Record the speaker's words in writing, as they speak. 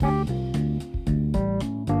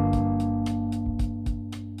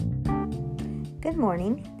Good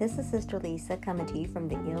morning. This is Sister Lisa coming to you from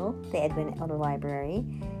the Edwin Elder Library.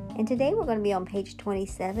 And today we're going to be on page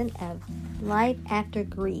 27 of Life After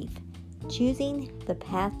Grief, Choosing the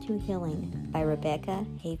Path to Healing by Rebecca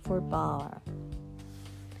Hayford Bauer.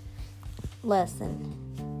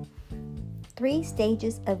 Lesson 3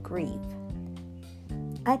 Stages of Grief.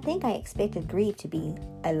 I think I expected grief to be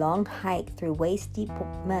a long hike through waist-deep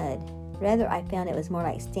mud. Rather, I found it was more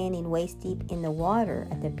like standing waist-deep in the water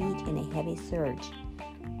at the beach in a heavy surge.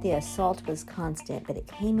 The assault was constant, but it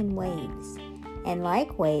came in waves. And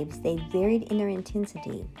like waves, they varied in their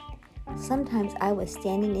intensity. Sometimes I was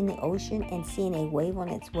standing in the ocean and seeing a wave on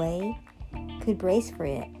its way, could brace for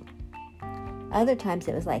it. Other times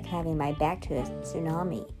it was like having my back to a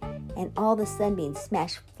tsunami, and all the sun being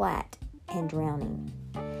smashed flat and drowning.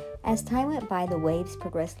 As time went by, the waves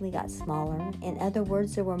progressively got smaller. In other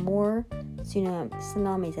words, there were more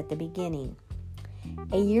tsunamis at the beginning.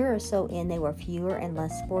 A year or so in, they were fewer and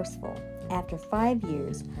less forceful. After 5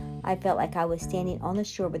 years, I felt like I was standing on the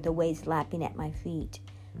shore with the waves lapping at my feet.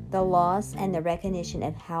 The loss and the recognition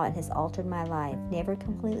of how it has altered my life never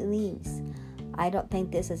completely leaves. I don't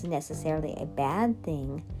think this is necessarily a bad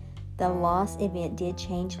thing. The loss event did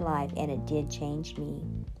change life, and it did change me.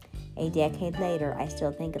 A decade later, I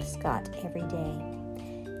still think of Scott every day.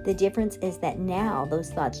 The difference is that now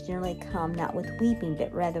those thoughts generally come not with weeping,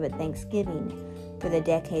 but rather with thanksgiving for the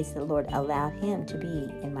decades the Lord allowed him to be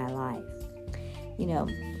in my life.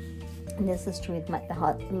 And this is true with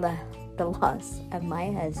the loss of my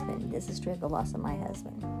husband. This is true of the loss of my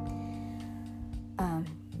husband.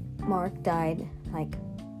 Mark died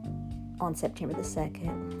on September the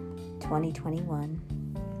 2nd, 2021.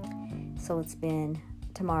 So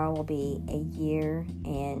tomorrow will be a year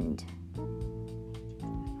and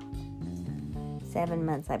 7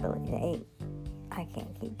 months, I believe. 8. I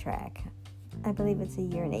can't keep track. I believe it's a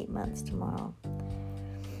year and 8 months tomorrow.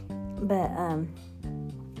 But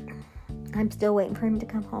I'm still waiting for him to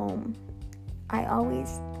come home. I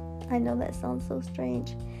know that sounds so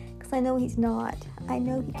strange, because I know he's not. I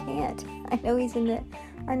know he can't. I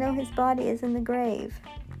know his body is in the grave.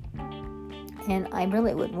 And I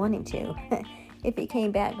really wouldn't want him to. If he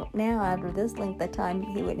came back now after this length of time,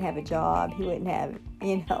 he wouldn't have a job. He wouldn't have,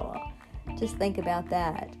 just think about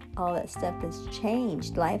that. All that stuff has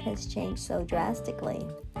changed. Life has changed so drastically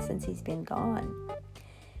since he's been gone.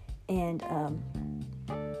 And,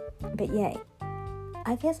 but yeah,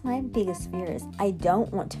 I guess my biggest fear is I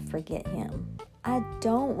don't want to forget him. I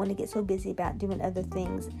don't want to get so busy about doing other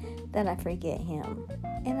things that I forget him.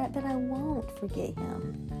 But I won't forget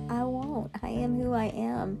him. I won't. I am who I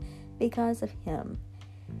am because of him.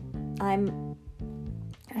 I don't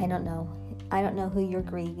know who you're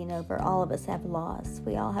grieving over. All of us have lost.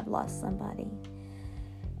 We all have lost somebody.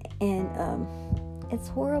 And it's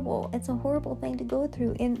horrible. It's a horrible thing to go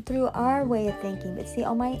through through our way of thinking. But see,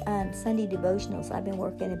 on my Sunday devotionals, I've been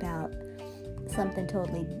working about something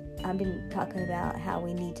I've been talking about how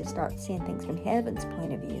we need to start seeing things from heaven's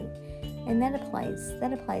point of view. And that applies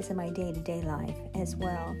in my day-to-day life as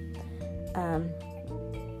well.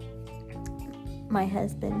 My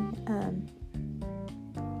husband,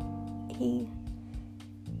 he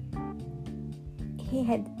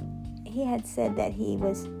had said that he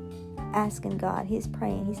was asking God. He's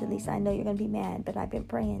praying. He said, "Lisa, I know you're going to be mad, but I've been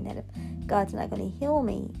praying that if God's not going to heal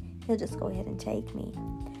me, he'll just go ahead and take me."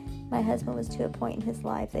 My husband was to a point in his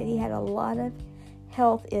life that he had a lot of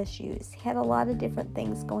health issues. He had a lot of different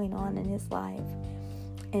things going on in his life,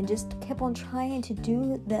 and just kept on trying to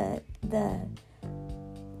do the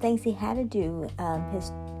things he had to do.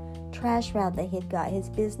 His trash route that he had got, his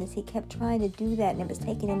business, he kept trying to do that, and it was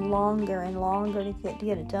taking him longer and longer to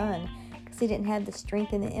get it done, because he didn't have the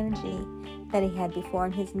strength and the energy that he had before,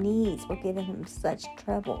 and his knees were giving him such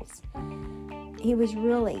troubles. He was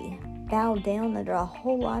really bowed down under a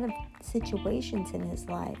whole lot of situations in his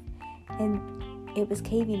life, and it was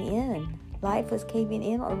caving in. Life was caving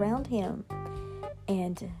in around him,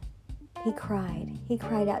 and he cried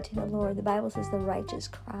out to the Lord. The Bible says the righteous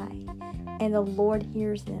cry, and the Lord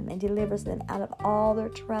hears them and delivers them out of all their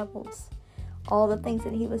troubles. All the things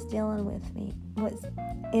that he was dealing with was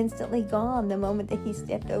instantly gone the moment that he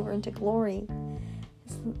stepped over into glory.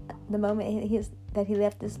 The moment that he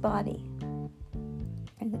left this body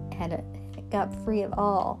and got free of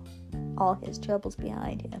all his troubles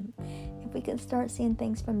behind him. If we can start seeing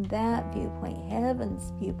things from that viewpoint,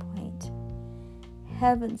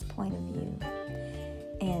 heaven's point of view.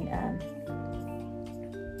 And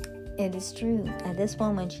it is true. This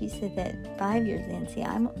woman, she said that 5 years in. See,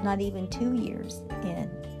 I'm not even 2 years in.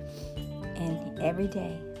 And every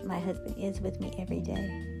day, my husband is with me every day.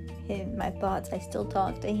 In my thoughts, I still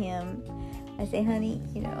talk to him. I say, honey,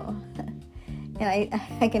 and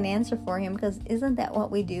I can answer for him, because isn't that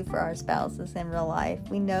what we do for our spouses in real life?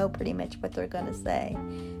 We know pretty much what they're going to say.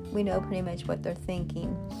 We know pretty much what they're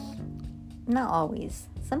thinking. Not always.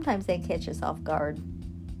 Sometimes they catch us off guard.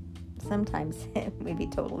 Sometimes we'd be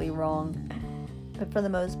totally wrong. But for the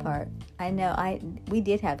most part, we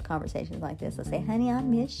did have conversations like this. I say, honey, I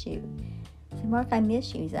miss you. I say, Mark, I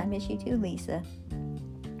miss you. He said, I miss you too, Lisa.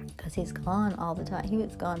 Because he's gone all the time. He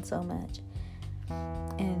was gone so much.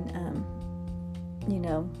 And,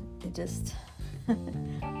 it just,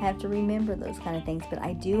 I have to remember those kind of things. But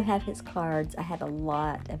I do have his cards. I have a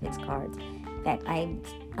lot of his cards. In fact,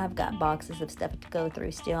 I've got boxes of stuff to go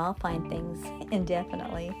through still. I'll find things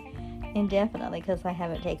indefinitely, because I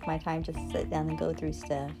haven't taken my time to sit down and go through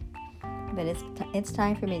stuff. But it's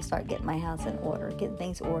time for me to start getting my house in order, getting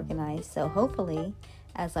things organized. So hopefully,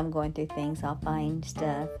 as I'm going through things, I'll find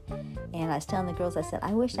stuff. And I was telling the girls, I said,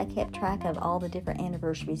 I wish I kept track of all the different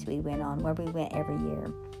anniversaries we went on, where we went every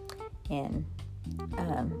year. And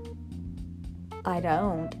I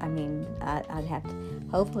don't. I mean, I'd have to.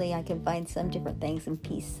 Hopefully, I can find some different things and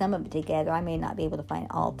piece some of it together. I may not be able to find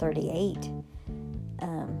all 38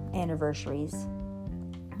 anniversaries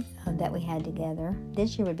that we had together.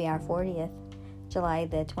 This year would be our 40th. July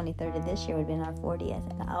the 23rd of this year would have been our 40th.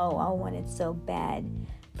 And I wanted so bad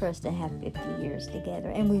for us to have 50 years together.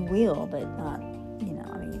 And we will, but not,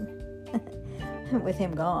 with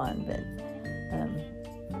him gone. But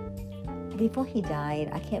before he died,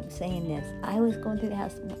 I kept saying this. I was going through the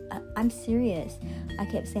house. I'm serious. I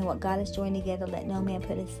kept saying, what God has joined together, let no man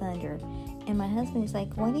put asunder. And my husband is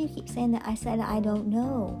like, why do you keep saying that? I said, I don't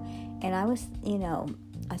know. And I was,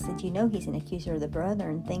 I said, he's an accuser of the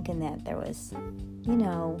brethren, thinking that there was, I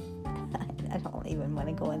don't even want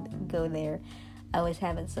to go there. I was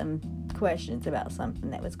having some questions about something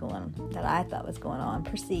that I thought was going on,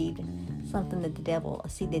 perceived something that the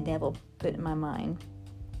devil put in my mind.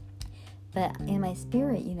 But in my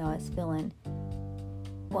spirit, I was feeling,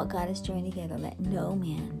 what God has joined together, let no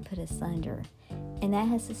man put asunder. And that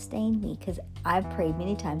has sustained me, because I've prayed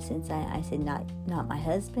many times since I said, not my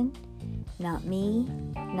husband, not me,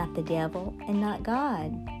 not the devil, and not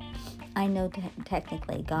God. I know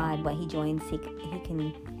technically God, what he joins, he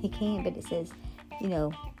can, but it says,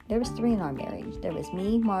 there was 3 in our marriage. There was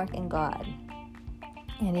me, Mark, and God.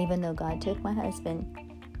 And even though God took my husband,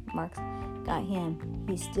 Mark's got him,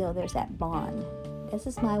 there's that bond. This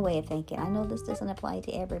is my way of thinking. I know this doesn't apply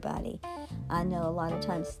to everybody. I know a lot of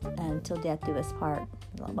times, till death do us part,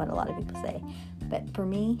 what a lot of people say. But for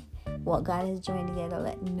me, what God has joined together,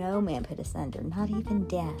 let no man put asunder, not even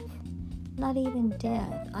death. Not even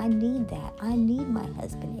death. I need that. I need my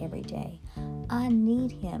husband every day. I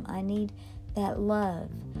need him. I need that love.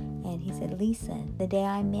 And he said, Lisa, the day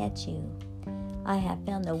I met you, I have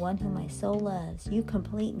found the one whom my soul loves. You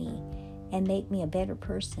complete me and make me a better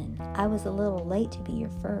person. I was a little late to be your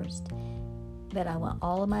first, but I want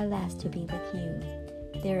all of my last to be with you.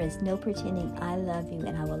 There is no pretending I love you,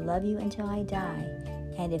 and I will love you until I die.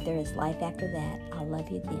 And if there is life after that, I'll love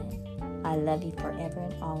you then. I love you forever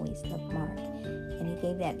and always, love, Mark. And he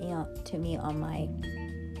gave that to me on my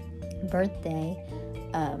birthday,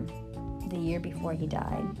 the year before he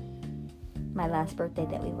died. My last birthday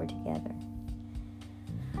that we were together.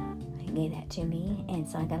 He gave that to me, and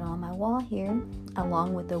so I got it on my wall here,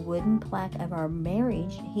 along with the wooden plaque of our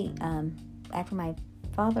marriage. He, after my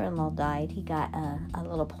father-in-law died, he got a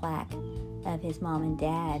little plaque of his mom and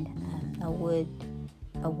dad, a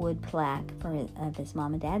wood plaque of his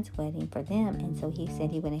mom and dad's wedding for them. And so he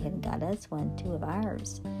said he went ahead and got us 2 of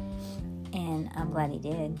ours, and I'm glad he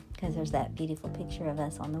did, because there's that beautiful picture of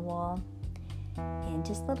us on the wall. And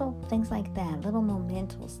just little things like that, little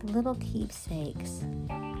mementos, little keepsakes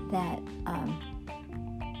that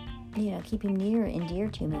keep him near and dear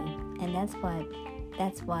to me. And that's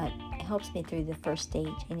what helps me through the first stage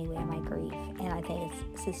anyway of my grief, and I think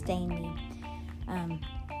it's sustained me.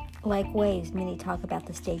 Like waves, many talk about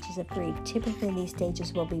the stages of grief. Typically, these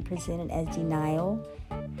stages will be presented as denial,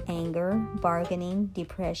 anger, bargaining,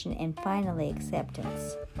 depression, and finally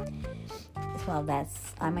acceptance. Well,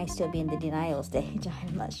 I might still be in the denial stage.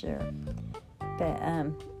 I'm not sure. But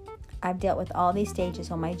I've dealt with all these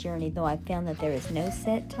stages on my journey, though I've found that there is no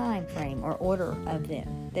set time frame or order of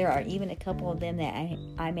them. There are even a couple of them that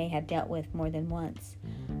I may have dealt with more than once.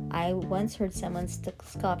 I once heard someone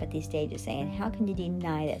scoff at these stages, saying, how can you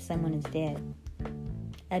deny that someone is dead?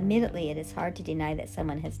 Admittedly, it is hard to deny that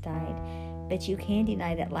someone has died, but you can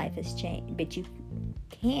deny that life has changed.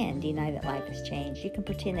 You can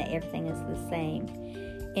pretend that everything is the same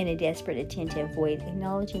in a desperate attempt to avoid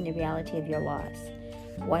acknowledging the reality of your loss.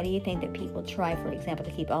 Why do you think that people try, for example,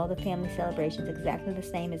 to keep all the family celebrations exactly the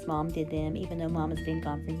same as Mom did them, even though Mom has been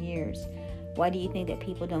gone for years? Why do you think that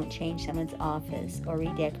people don't change someone's office or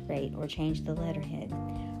redecorate or change the letterhead?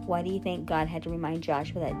 Why do you think God had to remind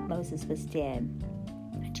Joshua that Moses was dead?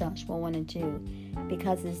 Joshua 1 and 2.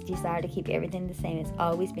 Because his desire to keep everything the same has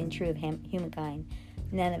always been true of humankind.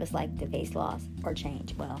 None of us like to face loss or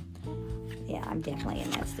change. Well, yeah, I'm definitely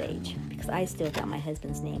in that stage because I still got my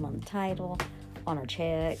husband's name on the title, on our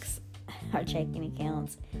checks, our checking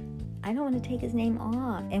accounts. I don't want to take his name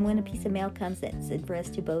off. And when a piece of mail comes that's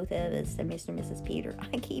addressed to both of us, to Mr. and Mrs. Peter,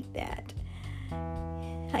 I keep that.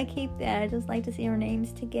 I just like to see our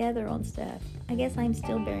names together on stuff. I guess I'm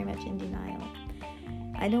still very much in denial.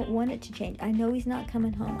 I don't want it to change. I know he's not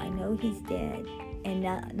coming home. I know he's dead. And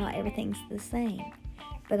not everything's the same.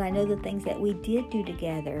 But I know the things that we did do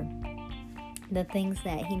together, the things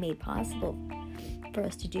that he made possible for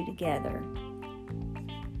us to do together.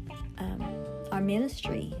 Our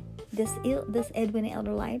ministry, this Edwin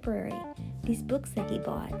Elder Library, these books that he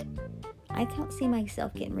bought. I don't see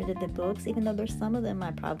myself getting rid of the books, even though there's some of them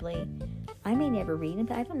I may never read them,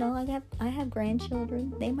 but I don't know. I have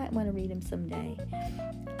grandchildren. They might want to read them someday.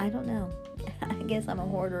 I don't know. I guess I'm a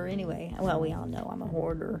hoarder anyway. Well, we all know I'm a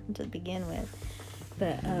hoarder to begin with.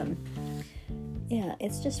 But, yeah,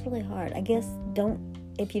 it's just really hard. I guess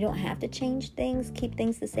if you don't have to change things, keep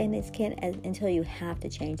things the same as can until you have to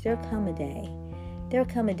change. There'll come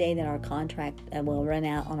a day that our contract will run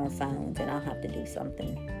out on our phones and I'll have to do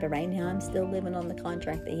something. But right now I'm still living on the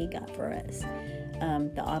contract that he got for us.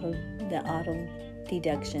 The auto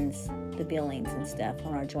deductions, the billings and stuff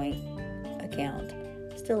on our joint account.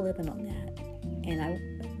 Still living on that. And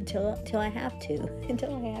until I have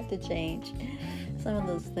to change some of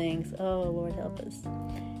those things. Oh, Lord help us.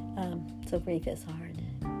 So grief is hard.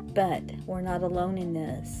 But we're not alone in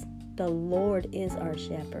this. The Lord is our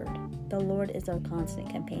shepherd. The Lord is our constant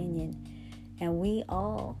companion. And we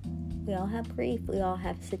all have grief. We all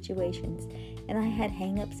have situations. And I had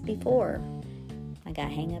hang-ups before. I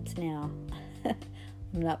got hang-ups now. I'm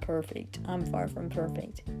not perfect. I'm far from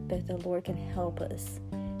perfect. But the Lord can help us.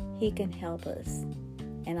 He can help us.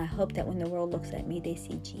 And I hope that when the world looks at me, they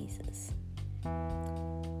see Jesus.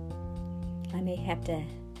 I may have to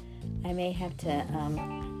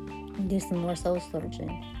do some more soul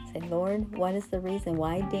searching. Say, Lord, what is the reason?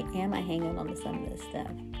 Why am I hanging on to some of this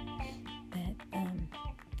stuff? But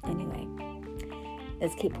anyway,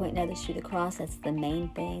 let's keep pointing others to the cross. That's the main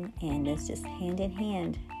thing. And let's just hand in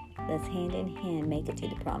hand. Let's hand in hand make it to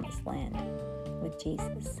the promised land with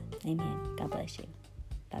Jesus. Amen. God bless you.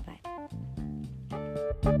 Bye-bye.